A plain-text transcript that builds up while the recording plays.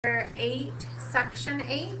8, section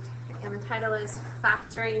 8, and the title is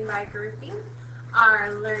Factoring by Grouping.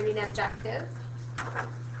 Our learning objective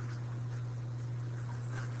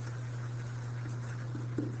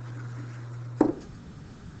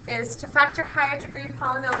is to factor higher degree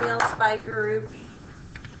polynomials by grouping.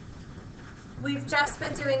 We've just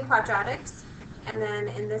been doing quadratics, and then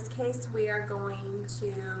in this case we are going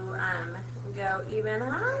to go even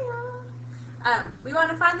higher. We want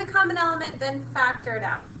to find the common element, then factor it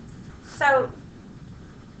out. So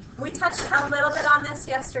we touched a little bit on this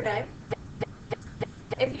yesterday.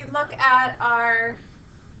 If you look at our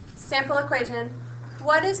sample equation,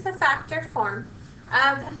 what is the factor form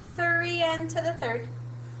of 3n to the third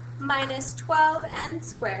minus 12n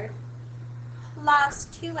squared plus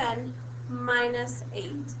 2n minus 8?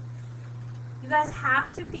 You guys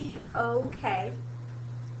have to be okay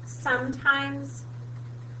sometimes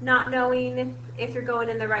not knowing if you're going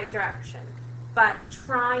in the right direction, but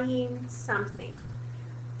trying something.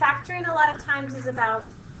 Factoring a lot of times is about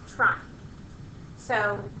trying.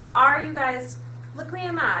 So are you guys, look me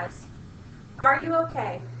in my eyes, are you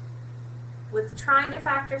okay with trying to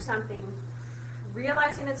factor something,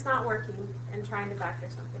 realizing it's not working, and trying to factor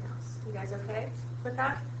something else? You guys okay with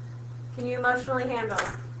that? Can you emotionally handle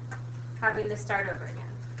having to start over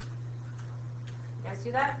again? You guys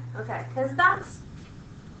do that? Okay, because that's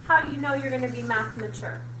how you know you're going to be math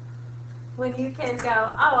mature. When you can go,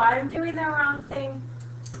 oh, I'm doing the wrong thing,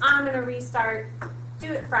 I'm going to restart,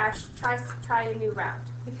 do it fresh, try a new route.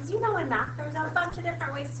 Because you know in math there's a bunch of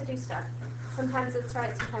different ways to do stuff. Sometimes it's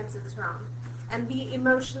right, sometimes it's wrong. And be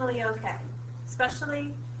emotionally okay.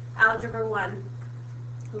 Especially Algebra 1.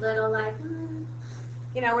 A little like,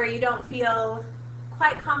 you know, where you don't feel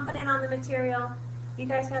quite confident on the material. You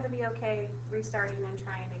guys got to be okay restarting and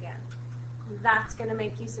trying again. That's going to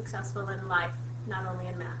make you successful in life, not only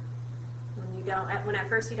in math. When at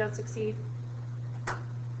first you don't succeed,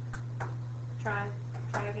 try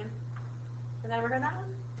again. Has anyone ever heard that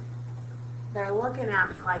one? They're looking at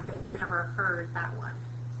me like they've never heard that one.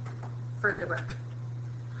 For the record.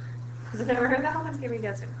 Has anyone ever heard that one? Give me a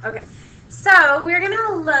guess. Okay. So we're going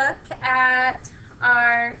to look at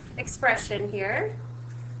our expression here.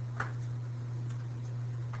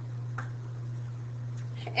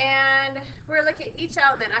 And we're looking at each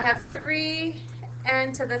element. I have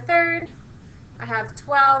 3n to the third. I have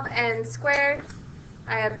 12n squared.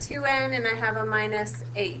 I have 2n, and I have a minus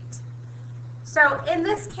 8. So in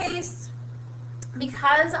this case,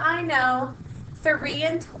 because I know 3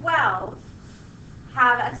 and 12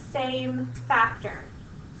 have a same factor,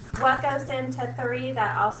 what goes into 3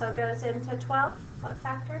 that also goes into 12? What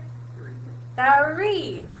factor?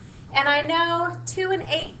 3. And I know 2 and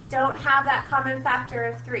 8 don't have that common factor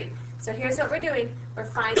of 3. So here's what we're doing. We're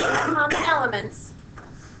finding the common elements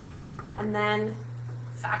and then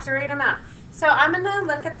factoring them out. So I'm going to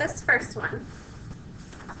look at this first one.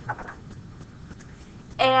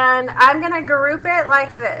 And I'm going to group it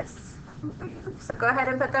like this. So go ahead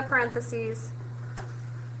and put the parentheses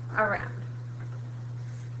around.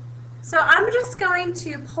 So I'm just going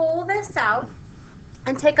to pull this out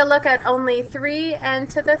and take a look at only 3n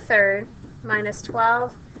to the third minus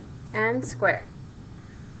 12n squared.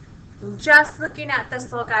 Just looking at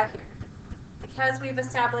this little guy here. Because we've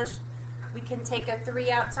established we can take a 3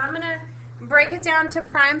 out. So I'm going to break it down to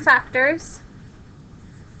prime factors.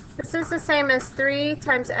 This is the same as 3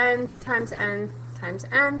 times n times n times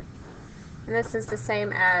n. And this is the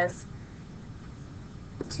same as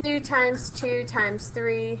 2 times 2 times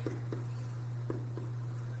 3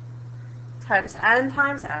 times n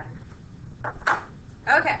times n.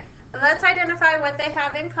 Okay, let's identify what they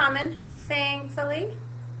have in common. Thankfully,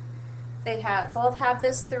 they both have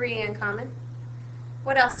this 3 in common.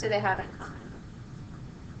 What else do they have in common?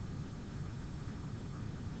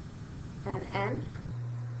 An n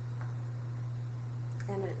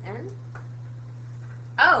and an n.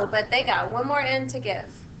 Oh, but they got one more n to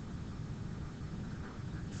give.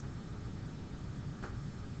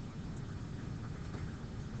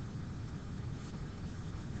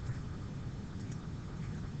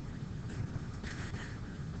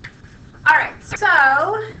 Alright,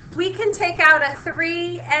 so we can take out a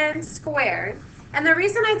 3n squared. And the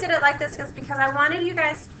reason I did it like this is because I want you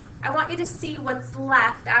to see what's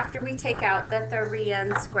left after we take out the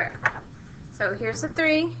 3n squared. So here's the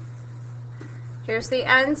 3, here's the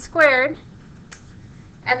n squared,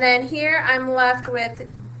 and then here I'm left with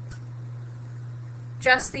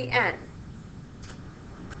just the n.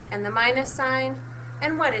 And the minus sign,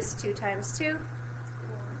 and what is 2 times 2?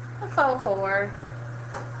 A full 4.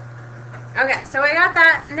 Okay, so I got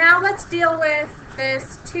that. Now let's deal with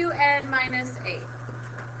this 2n minus 8.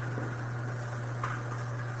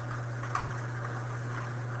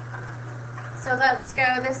 So let's go,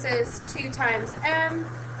 this is 2 times n,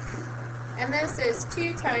 and this is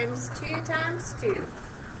 2 times 2 times 2.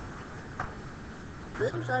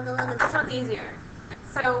 Oops, I'm 11. This one's easier.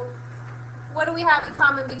 So what do we have in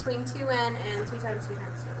common between 2n and 2 times 2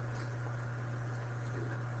 times 2?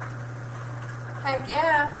 Heck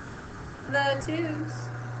yeah, the 2's.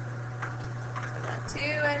 So got 2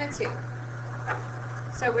 and a 2.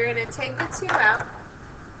 So we're going to take the 2 out.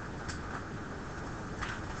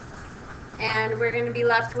 And we're going to be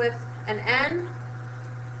left with an n,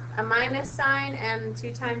 a minus sign, and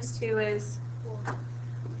 2 times 2 is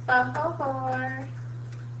 4.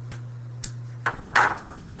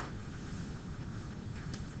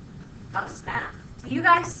 Oh snap. Do you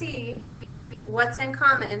guys see what's in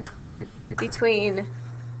common between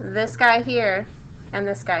this guy here and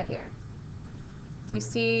this guy here? You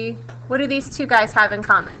see, what do these two guys have in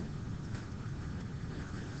common?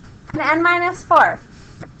 An n minus 4.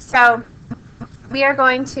 So we are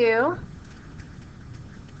going to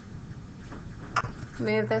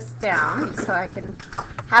move this down so I can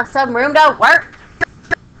have some room to work.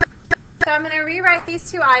 So I'm going to rewrite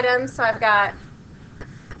these two items. So I've got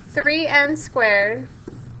 3n squared,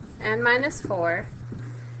 n minus 4,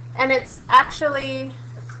 and it's actually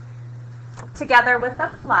together with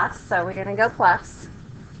a plus, so we're going to go plus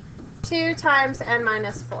 2 times n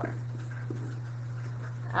minus 4.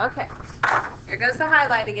 Okay, here goes the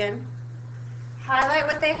highlight again. Highlight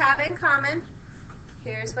what they have in common.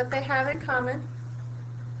 Here's what they have in common.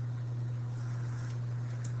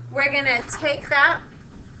 We're going to take that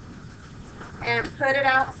and put it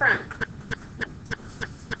out front.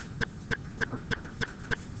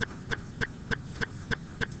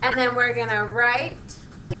 And then we're going to write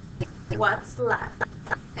what's left.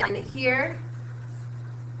 And here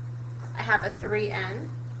I have a 3n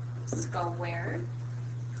squared.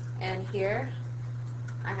 And here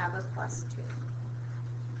I have a plus 2.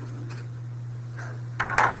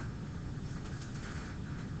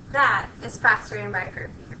 That is factoring by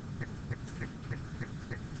grouping.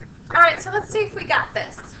 Alright, so let's see if we got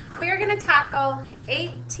this. We are going to tackle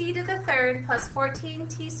 8t to the third plus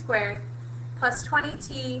 14t squared plus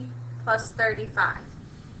 20t plus 35.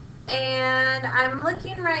 And I'm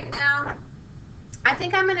looking right now, I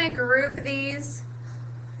think I'm going to group these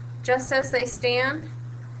just as they stand,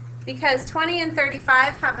 because 20 and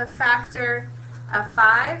 35 have a factor of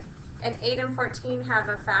 5, and 8 and 14 have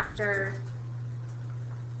a factor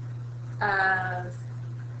of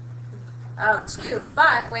 2.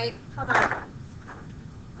 But wait, hold on.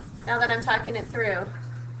 Now that I'm talking it through,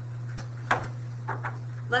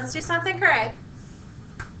 let's do something correct.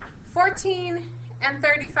 14 and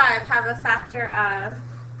 35 have a factor of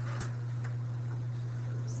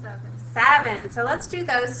 7. So let's do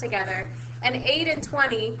those together. And 8 and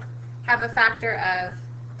 20 have a factor of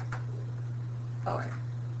 4.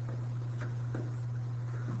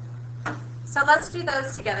 So let's do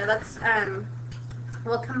those together. Let's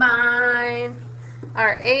we'll combine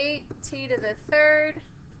our 8t to the third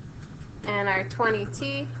and our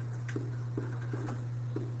 20t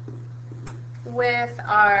with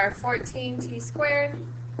our 14t squared.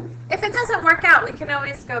 If it doesn't work out, we can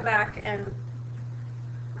always go back and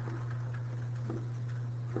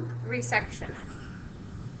resection it.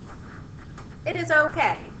 It is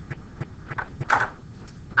okay.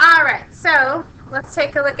 Alright, so let's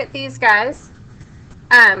take a look at these guys.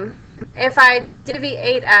 If I divvy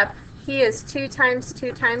 8 up, he is 2 times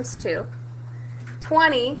 2 times 2.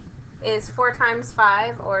 20 is 4 times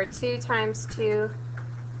 5, or 2 times 2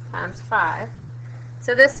 times 5.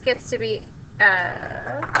 So this gets to be 3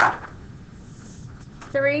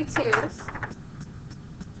 2's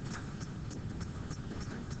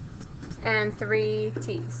and 3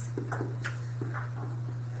 t's.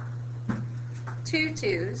 2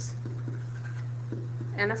 2's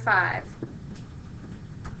and a 5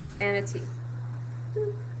 and a t.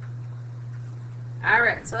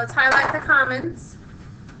 Alright, so let's highlight the commons.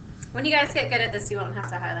 When you guys get good at this, you won't have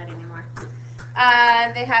to highlight anymore.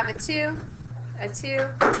 They have a 2,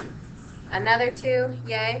 another 2,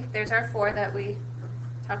 yay. There's our 4 that we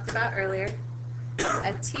talked about earlier.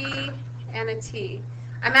 A t and a t.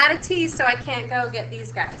 I'm at a t, so I can't go get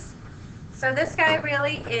these guys. So this guy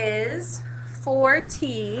really is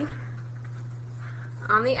 4t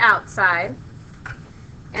on the outside,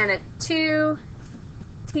 and a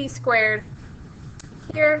 2t squared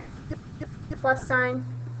here, plus sign,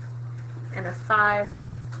 and a 5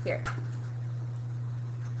 here.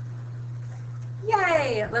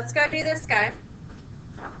 Yay! Let's go do this guy.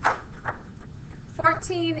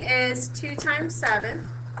 14 is 2 times 7.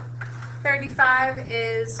 35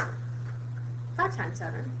 is 5 times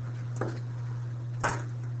 7.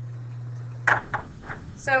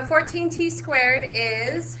 So 14t squared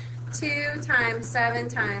is 2 times 7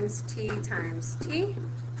 times t,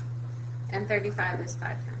 and 35 is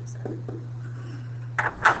 5 times 7.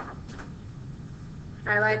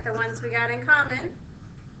 Highlight the ones we got in common.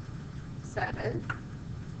 7.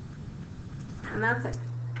 And that's it.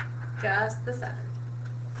 Just the 7.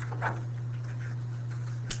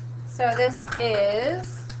 So this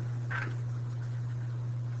is,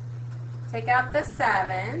 take out the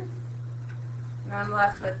 7, and I'm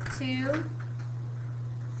left with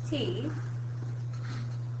 2t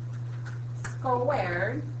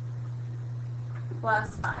squared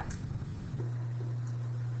plus 5.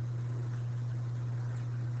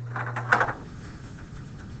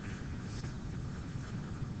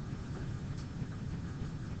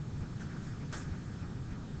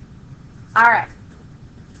 All right.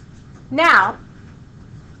 Now,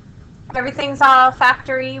 everything's all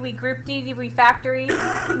factory. We group D, we factory.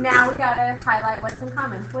 Now we gotta highlight what's in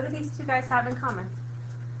common. What do these two guys have in common?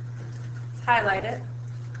 Let's highlight it.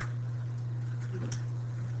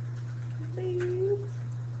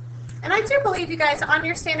 And I do believe, you guys, on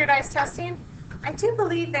your standardized testing, I do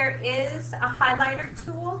believe there is a highlighter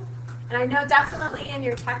tool. And I know definitely in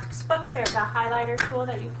your textbook there's a highlighter tool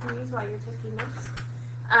that you can use while you're taking notes.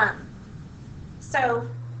 So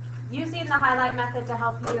using the highlight method to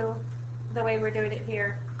help you the way we're doing it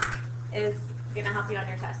here is going to help you on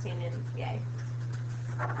your testing, and yay,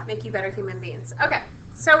 make you better human beings. Okay,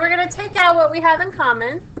 so we're going to take out what we have in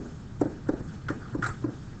common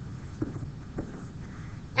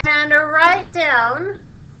and write down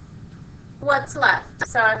what's left.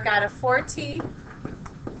 So I've got a 4t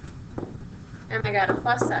and I got a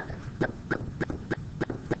plus 7.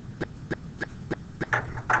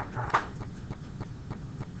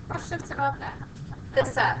 Questions about that?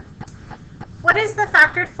 This what is the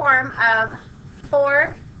factored form of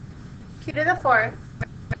 4q to the 4th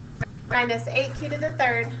minus 8q to the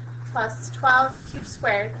 3rd plus 12q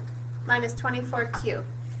squared minus 24q?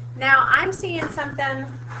 Now I'm seeing something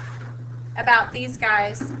about these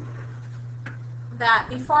guys that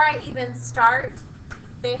before I even start,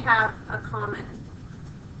 they have a common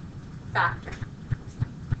factor.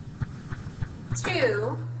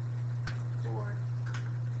 2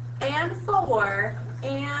 and 4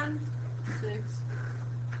 and 6.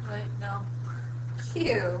 Wait, no.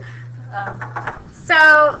 Q.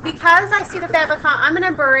 So because I see that they have a I'm going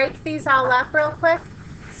to break these all up real quick.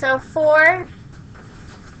 So 4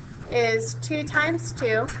 is 2 times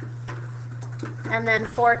 2, and then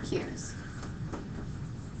 4 Q's.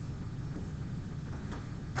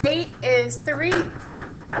 8 is 3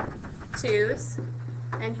 2's,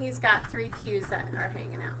 and he's got 3 Q's that are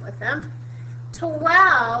hanging out with him.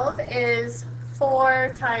 12 is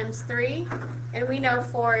 4 times 3, and we know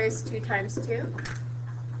 4 is 2 times 2.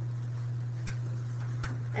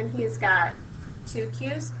 And he's got 2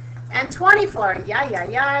 Q's. And 24, he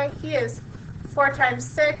is 4 times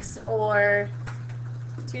 6, or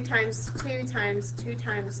 2 times 2 times 2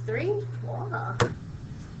 times 3. Wow.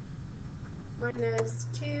 Minus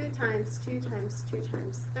 2 times 2 times 2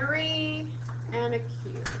 times 3, and a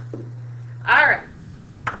Q. All right.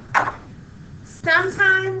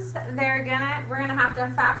 Sometimes we're gonna have to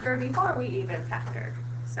factor before we even factor.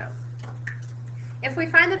 So if we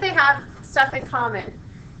find that they have stuff in common,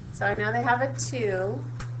 so I know they have a 2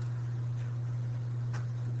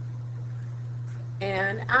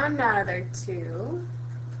 and another 2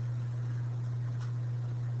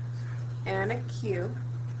 and a Q,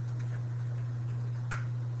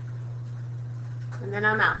 and then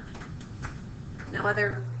I'm out. No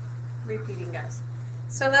other repeating, guys.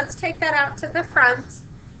 So let's take that out to the front.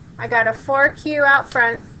 I got a 4Q out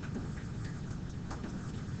front.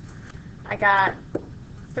 I got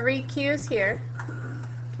 3 Q's here.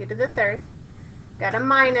 Q to the 3rd. Got a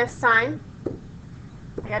minus sign.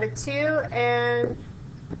 I got a 2 and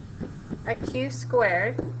a Q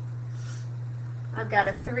squared. I've got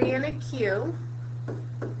a 3 and a Q.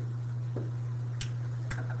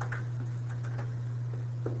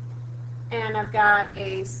 And I've got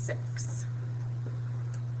a 6.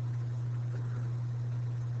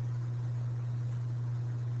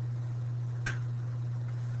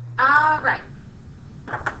 All right.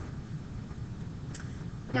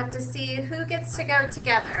 We have to see who gets to go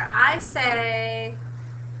together. I say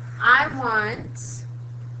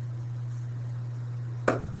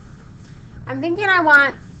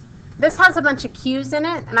this has a bunch of Q's in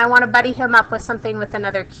it, and I want to buddy him up with something with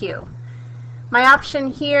another Q. My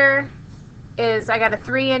option here is I got a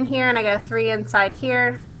 3 in here, and I got a 3 inside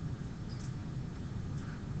here.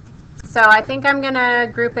 So I think I'm going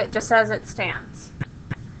to group it just as it stands.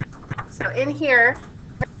 So in here,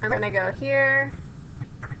 I'm going to go here,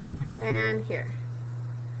 and here.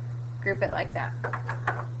 Group it like that.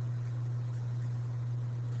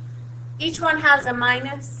 Each one has a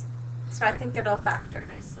minus, so I think it'll factor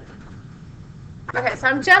nicely. Okay, so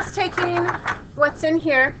I'm just taking what's in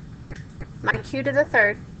here, my q to the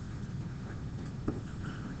third,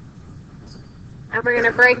 and we're going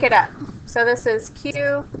to break it up. So this is q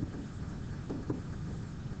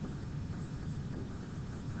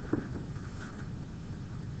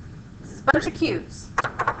a bunch of q's.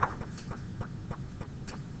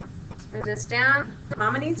 Move this down.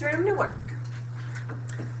 Mama needs room to work.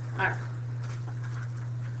 All right.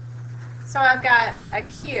 So I've got a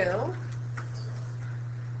q,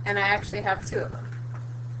 and I actually have two of them.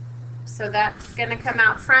 So that's going to come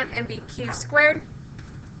out front and be q squared.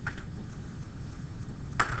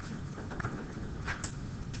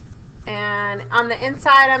 And on the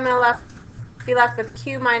inside, I'm going to be left with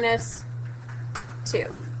q minus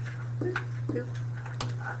 2.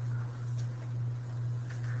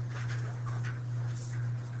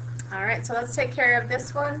 All right, so let's take care of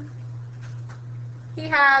this one. He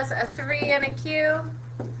has a 3 and a q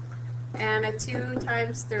and a 2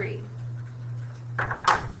 times 3.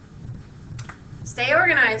 Stay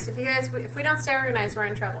organized. If we don't stay organized, we're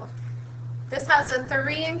in trouble. This has a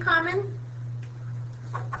 3 in common.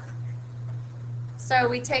 So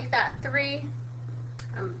we take that 3,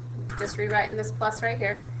 I'm just rewriting this plus right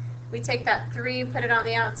here. We take that 3, put it on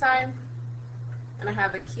the outside, and I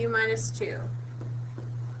have a q minus 2.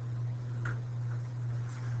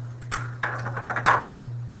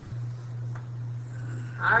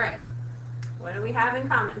 All right, what do we have in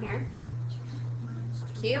common here?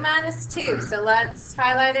 Q minus 2, so let's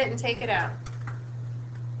highlight it and take it out.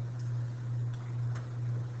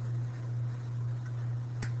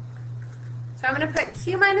 So I'm going to put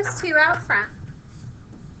q minus 2 out front.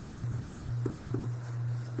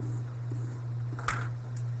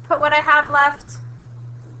 Put what I have left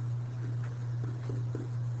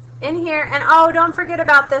in here, and oh, don't forget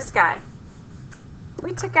about this guy.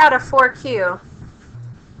 We took out a 4q,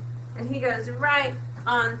 and he goes right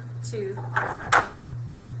on to.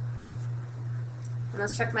 And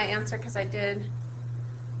let's check my answer because I did.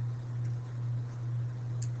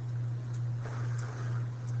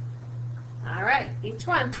 All right, each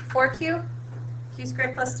one. 4q, q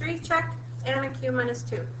squared plus 3, check, and a q minus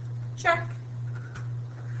 2, check.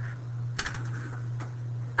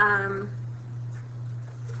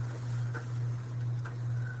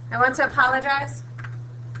 I want to apologize.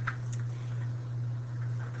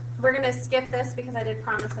 We're going to skip this because I did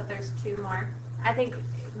promise that there's 2 more. I think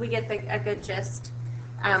we get a good gist.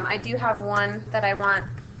 I do have one that I want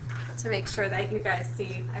to make sure that you guys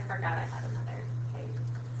see. I forgot I had another page.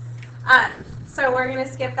 So we're going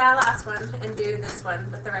to skip that last one and do this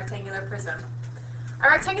one with the rectangular prism. A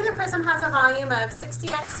rectangular prism has a volume of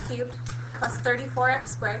 60x cubed plus 34x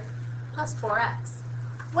squared plus 4x.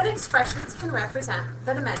 What expressions can represent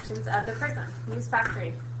the dimensions of the prism? Use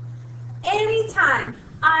factoring. Anytime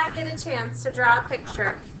I get a chance to draw a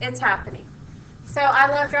picture, it's happening. So I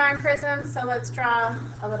love drawing prisms, so let's draw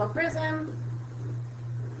a little prism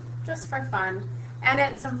just for fun. And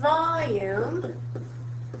its volume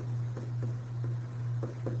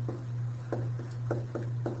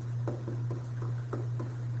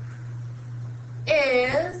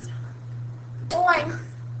is length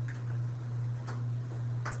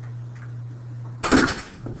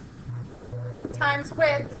times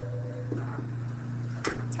width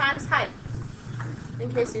times height,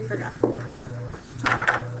 in case you forgot.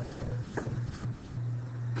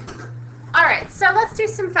 All right, so let's do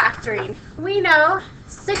some factoring. We know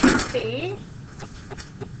 60,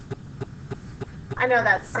 I know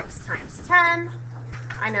that's 6 times 10.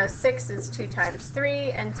 I know 6 is 2 times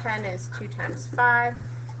 3, and 10 is 2 times 5.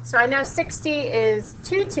 So I know 60 is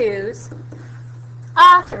 2 2s,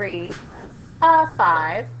 a 3, a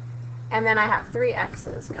 5, and then I have 3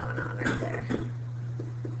 x's going on right there.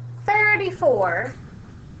 34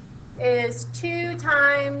 is 2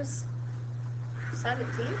 times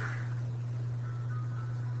 17.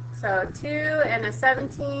 So 2 and a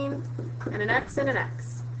 17 and an x and an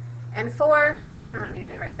x. And 4, I don't need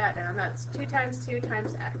to write that down, that's 2 times 2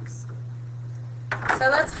 times x. So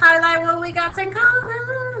let's highlight what we got in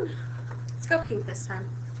common. Let's go pink this time.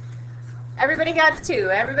 Everybody got a 2.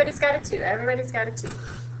 Everybody's got a 2. Everybody's got a 2.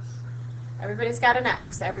 Everybody's got an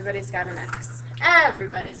x. Everybody's got an x.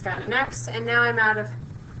 Everybody's got an x. And now I'm out of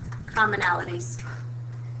commonalities.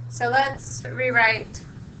 So let's rewrite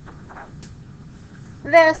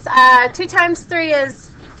this. 2 times 3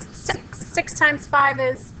 is 6. 6 times 5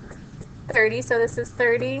 is 30. So this is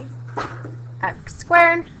 30 x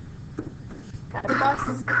squared. Got a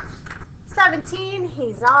plus. 17,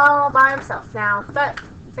 he's all by himself now, but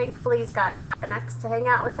thankfully he's got an X to hang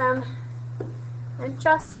out with him, and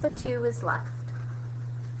just the 2 is left.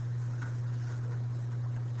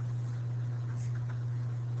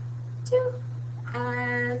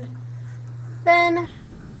 And then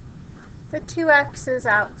the 2X's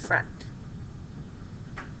out front.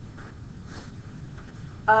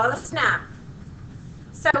 Oh snap.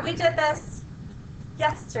 So we did this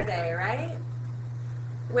yesterday, right?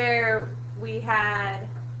 Where we had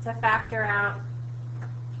to factor out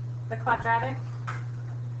the quadratic.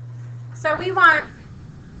 So we want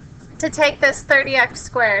to take this 30x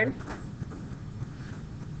squared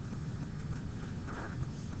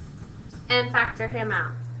and factor him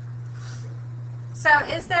out. So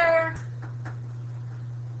is there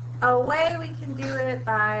a way we can do it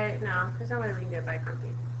by, no, there's no way we can do it by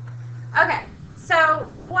grouping. Okay, so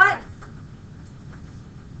what,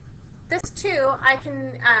 this 2 I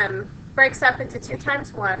can breaks up into 2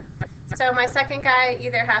 times 1. So my second guy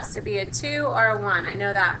either has to be a 2 or a 1. I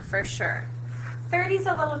know that for sure. 30 is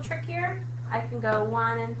a little trickier. I can go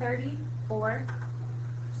 1 and 30, 4,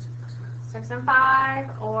 6 and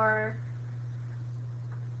 5, or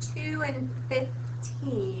 2 and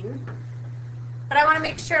 15. But I want to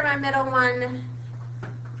make sure my middle one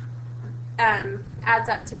adds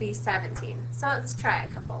up to be 17. So let's try a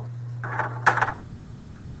couple.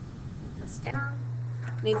 This down.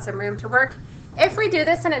 Need some room to work. If we do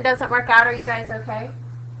this and it doesn't work out, are you guys okay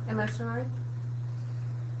emotionally?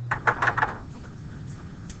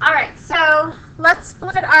 All right, so let's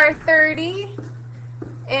split our 30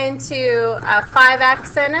 into a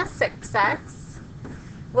 5x and a 6x.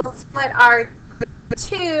 We'll split our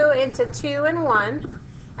 2 into 2 and 1,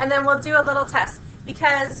 and then we'll do a little test.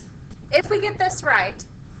 Because if we get this right,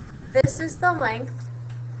 this is the length,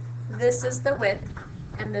 this is the width,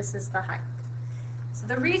 and this is the height. So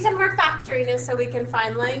the reason we're factoring is so we can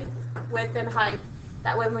find length, width, and height,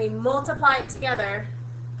 that when we multiply it together,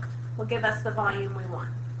 will give us the volume we want.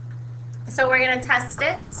 So we're going to test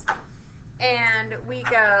it, and we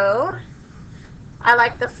go, I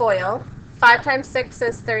like the FOIL, 5 times 6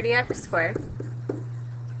 is 30x squared,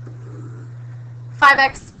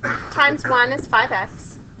 5x times 1 is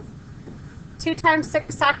 5x, 2 times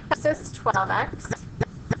 6x is 12x,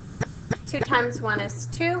 2 times 1 is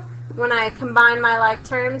 2. When I combine my like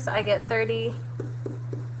terms, I get 30x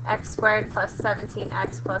squared plus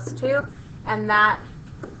 17x plus 2, and that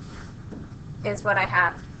is what I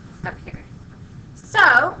have up here.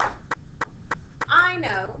 So, I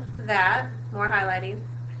know that, more highlighting,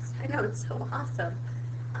 I know it's so awesome,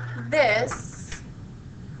 this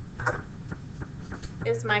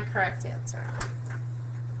is my correct answer.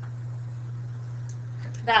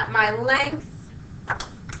 That my length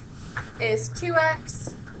is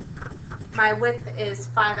 2x, my width is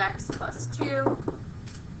 5x plus 2,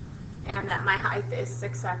 and that my height is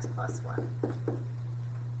 6x plus 1.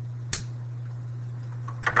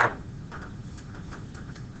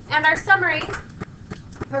 And our summary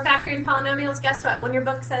for factoring polynomials, guess what? When your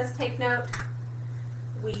book says take note,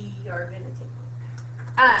 we are going to take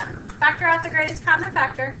note. Factor out the greatest common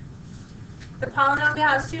factor. The polynomial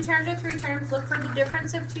has 2 terms or 3 terms. Look for the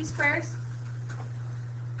difference of 2 squares.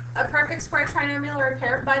 A perfect square trinomial or a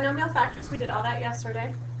pair of binomial factors. We did all that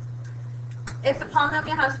yesterday. If the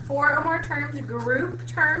polynomial has 4 or more terms, group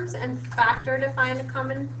terms and factor to find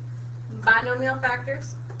common binomial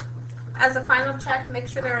factors. As a final check, make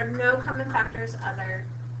sure there are no common factors other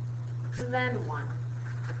than 1.